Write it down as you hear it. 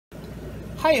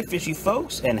Hiya fishy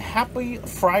folks, and happy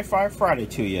Friday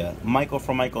to you. Michael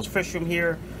from Michael's Fish Room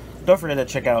here. Don't forget to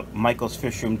check out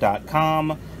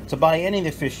michaelsfishroom.com to buy any of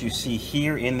the fish you see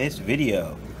here in this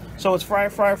video. So it's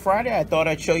Friday. I thought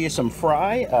I'd show you some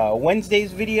fry.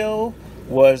 Wednesday's video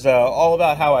was all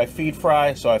about how I feed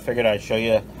fry, so I figured I'd show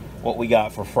you what we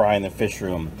got for fry in the fish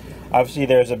room. Obviously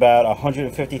there's about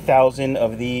 150,000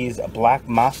 of these black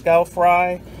Moscow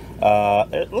fry.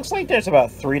 It looks like there's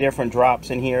about 3 different drops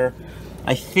in here.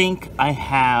 I think I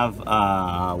have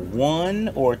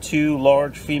 1 or 2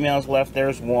 large females left.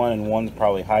 There's one, and one's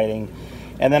probably hiding.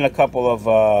 And then a couple of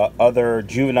other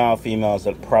juvenile females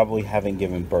that probably haven't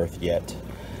given birth yet.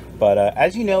 But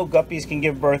as you know, guppies can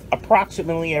give birth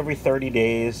approximately every 30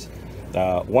 days.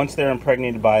 Once they're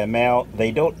impregnated by a male,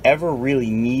 they don't ever really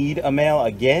need a male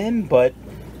again, but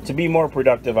to be more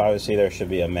productive, obviously there should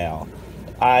be a male.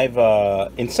 I've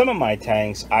in some of my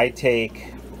tanks, I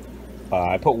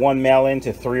put 1 male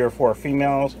into 3 or 4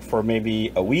 females for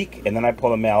maybe a week, and then I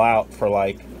pull the male out for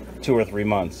like 2 or 3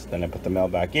 months. Then I put the male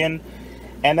back in,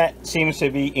 and that seems to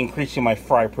be increasing my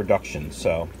fry production.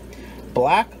 So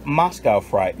black Moscow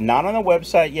fry, not on the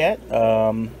website yet,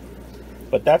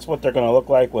 but that's what they're going to look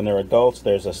like when they're adults.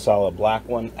 There's a solid black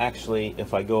one. Actually,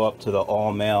 if I go up to the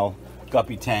all male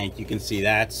guppy tank, you can see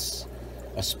that's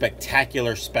a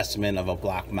spectacular specimen of a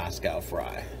black Moscow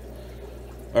fry,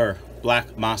 or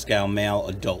black Moscow male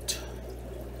adult.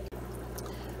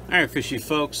 Alright fishy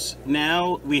folks,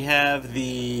 now we have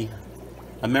the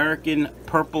American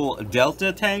purple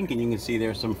Delta tank, and you can see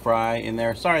there's some fry in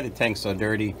there. Sorry the tank's so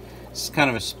dirty. It's kind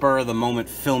of a spur of the moment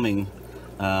filming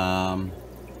on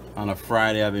a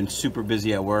Friday. I've been super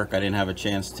busy at work. I didn't have a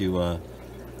chance to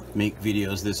make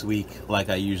videos this week like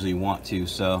I usually want to.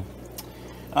 So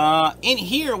in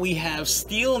here we have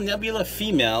steel nebula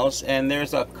females, and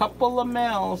there's a couple of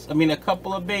males, a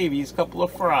couple of babies, couple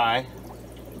of fry,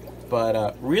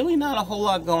 but really not a whole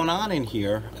lot going on in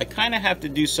here. I kind of have to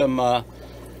do some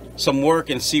work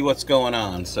and see what's going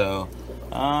on. So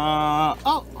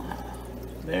oh,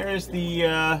 there's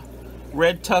the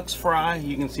red tux fry.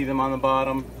 You can see them on the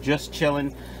bottom just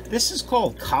chilling. This is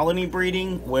called colony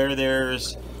breeding, where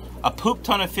there's a poop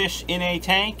ton of fish in a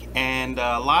tank and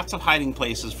lots of hiding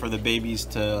places for the babies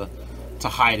to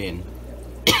hide in.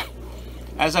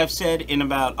 As I've said in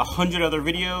about 100 other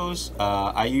videos,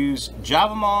 I use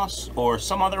Java moss or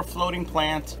some other floating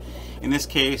plant. In this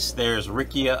case, there's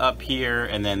Riccia up here,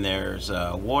 and then there's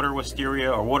water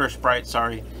wisteria, or water sprite,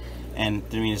 sorry, and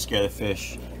didn't mean to scare the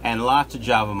fish, and lots of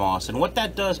Java moss. And what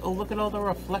that does, oh, look at all the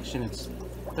reflection.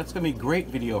 That's gonna be a great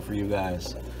video for you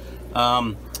guys.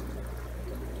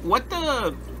 What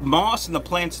the moss and the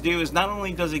plants do is not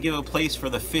only does it give a place for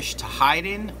the fish to hide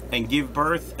in and give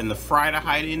birth, and the fry to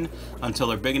hide in until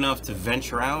they're big enough to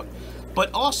venture out,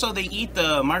 but also they eat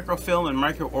the microfilm and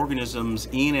microorganisms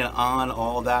in and on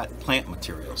all that plant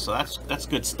material. So that's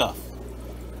good stuff.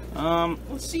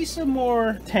 Let's see some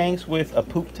more tanks with a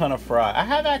poop ton of fry. I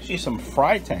have actually some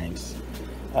fry tanks.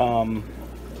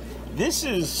 This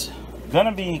is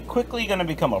quickly gonna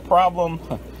become a problem.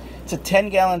 It's a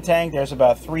 10-gallon tank. There's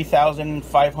about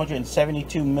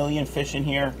 3,572 million fish in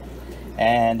here,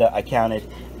 and I counted.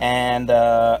 And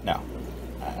no,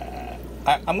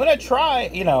 I'm gonna try.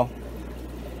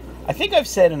 I think I've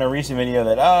said in a recent video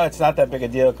that it's not that big a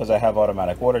deal because I have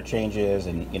automatic water changes,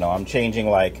 and I'm changing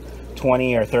like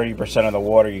 20 or 30% of the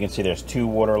water. You can see there's 2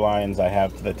 water lines I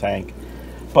have to the tank,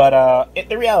 but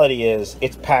the reality is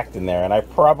it's packed in there, and I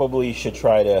probably should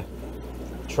try to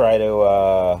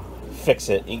fix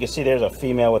it. You can see there's a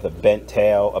female with a bent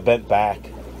tail, a bent back.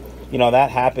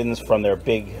 That happens from their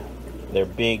big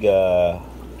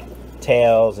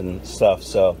tails and stuff.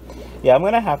 So yeah, I'm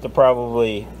gonna have to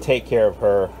probably take care of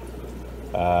her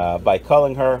by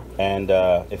culling her, and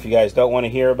if you guys don't want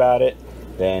to hear about it,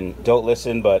 then don't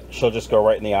listen, but she'll just go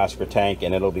right in the Oscar tank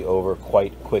and it'll be over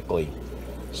quite quickly.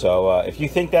 So if you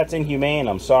think that's inhumane,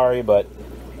 I'm sorry, but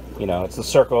it's the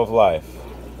circle of life.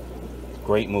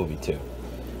 Great movie too.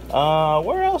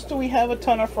 Where else do we have a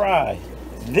ton of fry?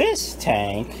 This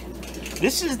tank,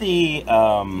 this is the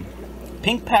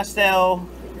Pink Panda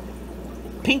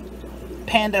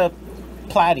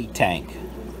Platy tank.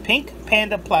 Pink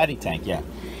Panda Platy tank, yeah.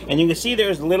 And you can see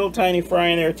there's little tiny fry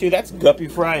in there too. That's guppy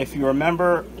fry. If you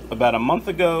remember, about a month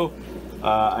ago,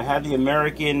 I had the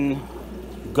American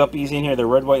guppies in here, the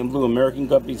red, white, and blue American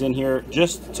guppies in here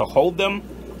just to hold them.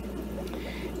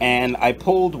 And I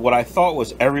pulled what I thought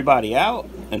was everybody out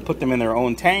and put them in their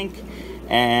own tank,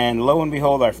 and lo and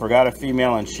behold, I forgot a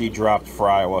female, and she dropped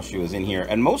fry while she was in here.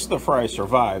 And most of the fry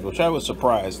survived, which I was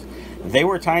surprised. They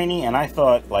were tiny, and I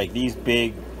thought like these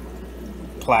big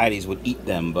platies would eat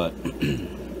them, but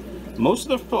most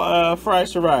of the fry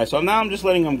survive. So now I'm just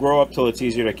letting them grow up till it's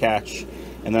easier to catch,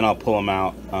 and then I'll pull them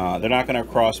out. They're not going to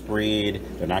crossbreed.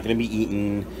 They're not going to be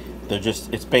eaten. They're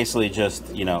just, it's basically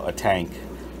just, you know, a tank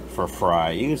for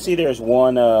fry. You can see there's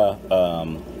one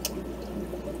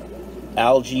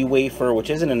algae wafer, which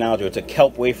isn't an algae, it's a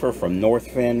kelp wafer from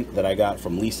Northfin that I got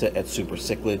from Lisa at Super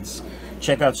Cichlids.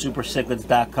 Check out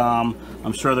supercichlids.com.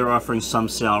 I'm sure they're offering some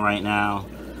sale right now.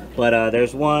 But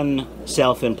there's one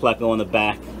sailfin pleco in the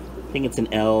back. I think it's an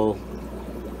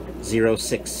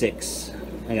L066.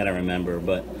 I gotta remember,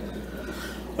 but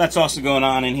that's also going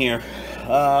on in here.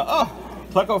 Oh,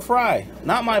 pleco fry.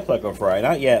 Not my pleco fry,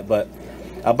 not yet, but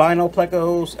albino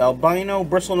plecos, albino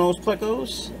bristlenose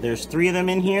plecos. There's 3 of them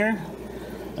in here.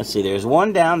 Let's see, there's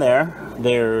one down there,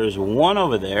 there's one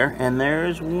over there, and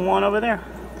there's one over there.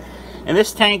 And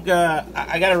this tank,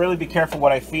 I gotta really be careful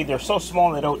what I feed. They're so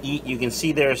small they don't eat. You can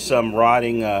see there's some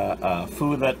rotting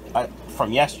food that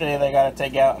from yesterday they gotta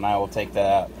take out, and I will take that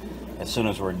out as soon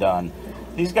as we're done.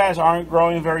 These guys aren't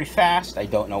growing very fast. I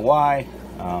don't know why.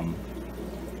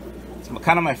 It's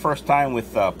kind of my first time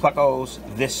with plecos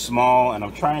this small, and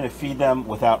I'm trying to feed them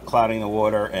without clouding the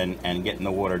water and getting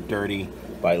the water dirty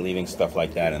by leaving stuff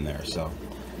like that in there. So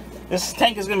this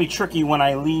tank is going to be tricky when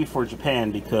I leave for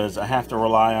Japan, because I have to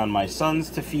rely on my sons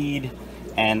to feed,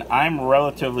 and I'm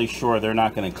relatively sure they're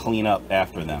not going to clean up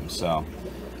after them. So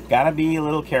gotta be a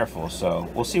little careful. So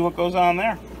we'll see what goes on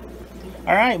there.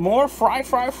 All right, more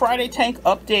Friday tank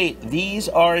update. These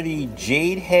are the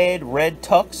Jade Head Red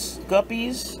Tux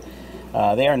Guppies.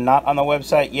 They are not on the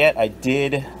website yet. I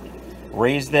did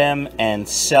raise them and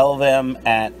sell them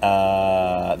at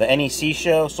the NEC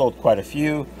show. Sold quite a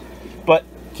few, but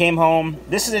came home.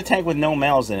 This is a tank with no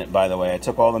males in it, by the way. I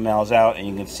took all the males out, and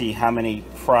you can see how many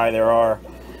fry there are.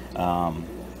 And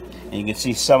you can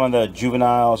see some of the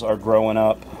juveniles are growing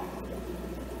up.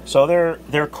 So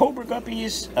they're cobra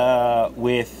guppies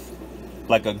with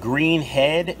like a green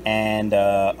head and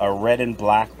a red and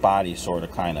black body, sort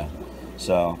of, kind of.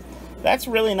 So that's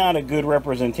really not a good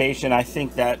representation. I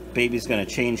think that baby's going to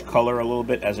change color a little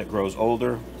bit as it grows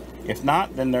older. If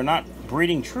not, then they're not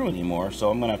breeding true anymore, so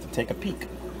I'm going to have to take a peek.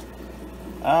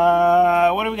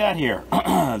 What do we got here?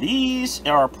 These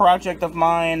are a project of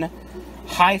mine.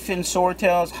 Hyphen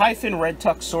swordtails, hyphen red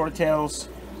tuck swordtails.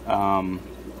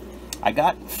 I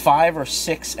got 5 or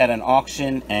 6 at an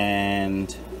auction,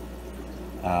 and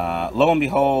lo and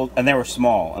behold, and they were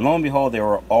small, and lo and behold, they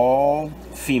were all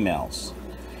females.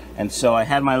 And so I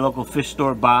had my local fish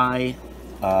store buy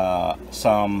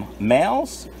some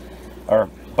males, or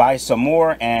buy some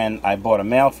more, and I bought a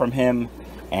male from him,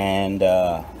 and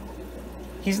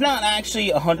he's not actually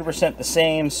 100% the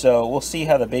same, so we'll see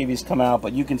how the babies come out.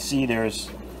 But you can see there's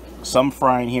some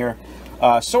fry in here.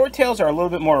 Swordtails are a little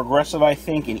bit more aggressive, I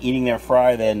think, in eating their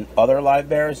fry than other live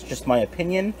bears. Just my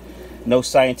opinion. No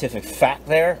scientific fact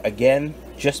there. Again,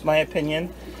 just my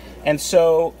opinion. And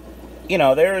so, you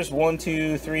know, there's 1,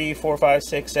 2, 3, 4, 5,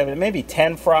 6, 7, maybe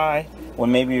 10 fry.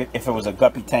 When maybe if it was a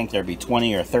guppy tank, there'd be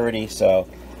 20 or 30. So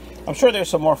I'm sure there's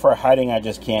some more fry hiding I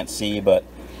just can't see. But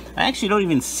I actually don't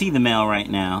even see the male right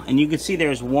now. And you can see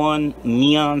there's one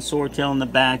neon swordtail in the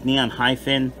back, neon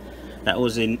hyphen. That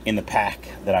was in the pack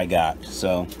that I got.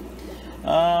 So,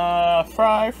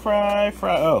 fry.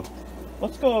 Oh,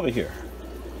 let's go over here.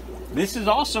 This is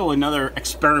also another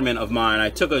experiment of mine.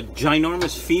 I took a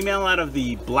ginormous female out of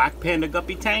the Black Panda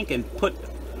Guppy tank and put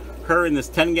her in this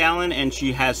 10-gallon, and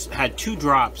she has had 2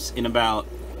 drops in about,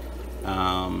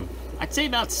 I'd say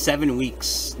about 7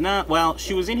 weeks. Well,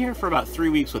 she was in here for about 3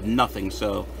 weeks with nothing.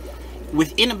 So,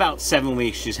 within about 7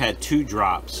 weeks, she's had 2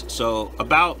 drops. So,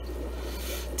 about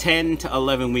 10 to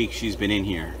 11 weeks she's been in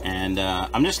here, and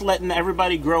I'm just letting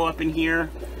everybody grow up in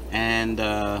here, and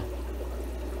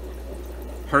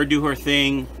her do her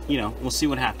thing. You know, we'll see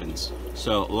what happens.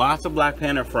 So lots of black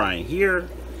panda frying here,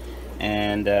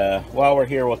 and while we're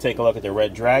here, we'll take a look at the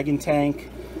red dragon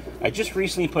tank. I just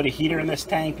recently put a heater in this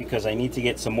tank because I need to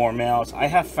get some more males. I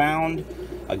have found,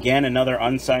 again, another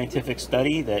unscientific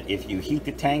study, that if you heat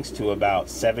the tanks to about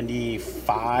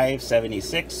 75,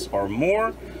 76 or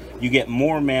more, you get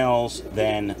more males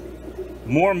than,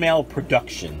 more male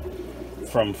production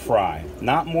from fry.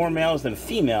 Not more males than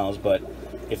females, but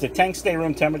if the tanks stay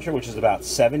room temperature, which is about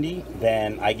 70,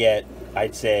 then I get,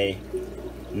 I'd say,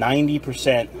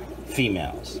 90%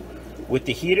 females. With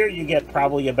the heater, you get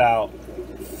probably about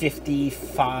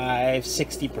 55,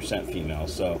 60%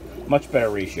 females, so much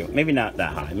better ratio. Maybe not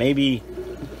that high, maybe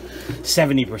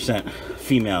 70%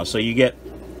 females, so you get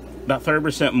about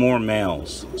 30% more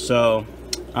males. So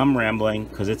I'm rambling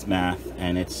because it's math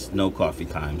and it's no coffee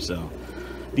time. So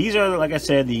These are, like I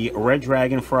said, the red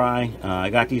dragonfly. I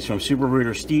got these from Super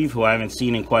Breeder Steve, who I haven't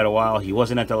seen in quite a while. He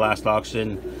wasn't at the last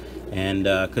auction, and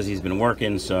because he's been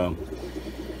working, so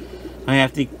I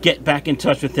have to get back in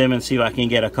touch with him and see if I can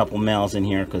get a couple males in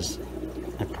here, because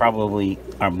I probably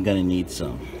am gonna need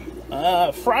some.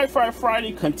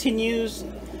 Friday continues.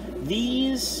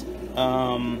 These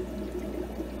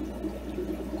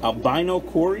albino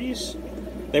cories,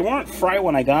 they weren't fry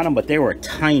when I got them, but they were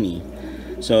tiny.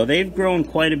 So they've grown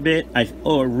quite a bit. I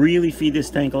really feed this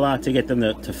tank a lot to get them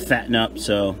to fatten up,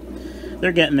 so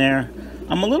they're getting there.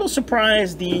 I'm a little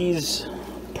surprised these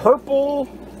purple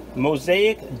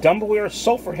mosaic Dumbleware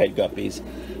sulfurhead guppies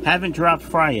haven't dropped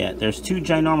fry yet. There's 2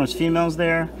 ginormous females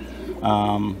there.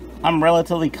 I'm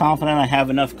relatively confident I have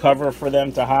enough cover for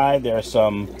them to hide. There are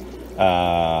some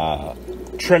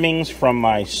trimmings from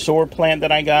my soar plant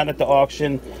that I got at the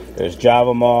auction. There's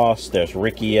Java moss, there's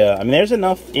Rickia. I mean, there's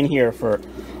enough in here for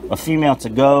a female to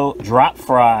go, drop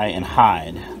fry, and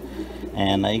hide.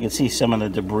 And you can see some of the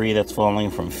debris that's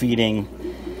falling from feeding.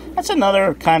 That's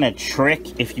another kind of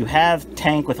trick. If you have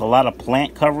tank with a lot of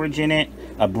plant coverage in it,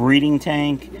 a breeding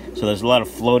tank, so there's a lot of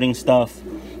floating stuff,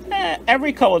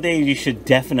 every couple of days you should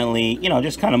definitely, you know,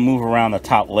 just kind of move around the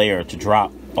top layer to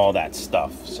drop all that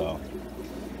stuff. So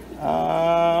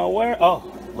oh,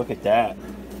 look at that.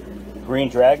 Green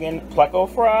Dragon Pleco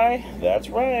Fry. That's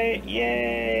right.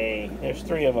 Yay. There's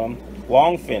 3 of them.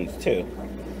 Long fins, too.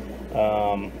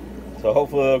 So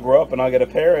hopefully they'll grow up and I'll get a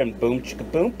pair and boom, chicka,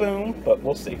 boom, boom. But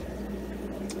we'll see.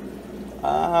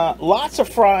 Lots of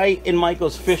fry in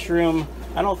Michael's fish room.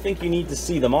 I don't think you need to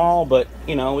see them all, but,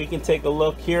 you know, we can take a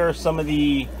look. Here are some of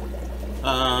the,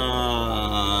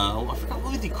 I forgot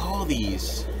what we call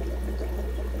these.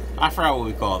 I forgot what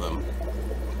we call them.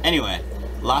 Anyway,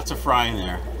 lots of fry in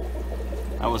there.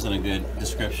 That wasn't a good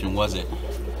description, was it?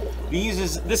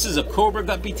 This is a Cobra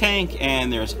Guppy tank,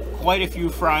 and there's quite a few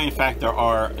fry. In fact, there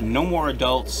are no more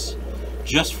adults,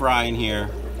 just fry in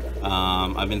here.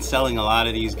 I've been selling a lot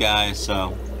of these guys,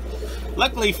 so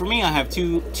luckily for me, I have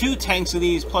two tanks of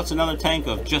these, plus another tank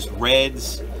of just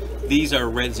reds. These are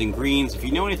reds and greens. If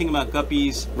you know anything about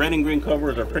guppies, red and green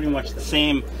cobras are pretty much the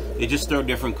same. They just throw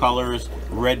different colors,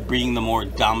 red being the more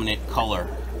dominant color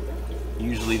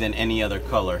usually than any other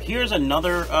color. Here's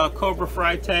another Cobra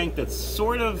Fry tank that's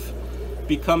sort of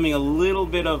becoming a little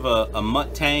bit of a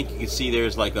mutt tank. You can see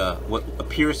there's like what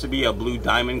appears to be a blue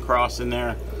diamond cross in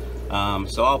there.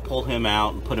 So I'll pull him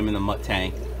out and put him in the mutt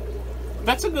tank.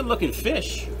 That's a good looking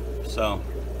fish. So, all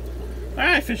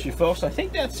right, fishy folks, I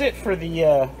think that's it for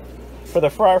the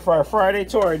Fry Friday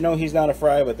tour. I know he's not a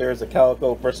fry, but there's a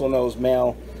calico bristlenose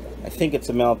male. I think it's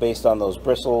a male based on those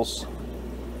bristles.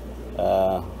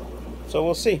 So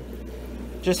we'll see.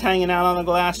 Just hanging out on the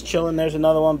glass, chilling. There's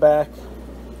another one back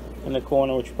in the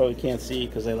corner, which you probably can't see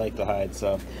because they like to hide.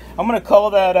 So I'm gonna call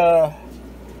that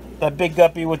that big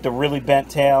guppy with the really bent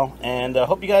tail. And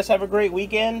hope you guys have a great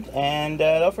weekend. And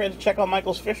don't forget to check out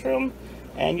Michael's Fish Room.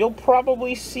 And you'll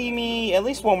probably see me at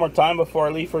least one more time before I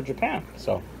leave for Japan.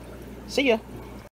 So see ya.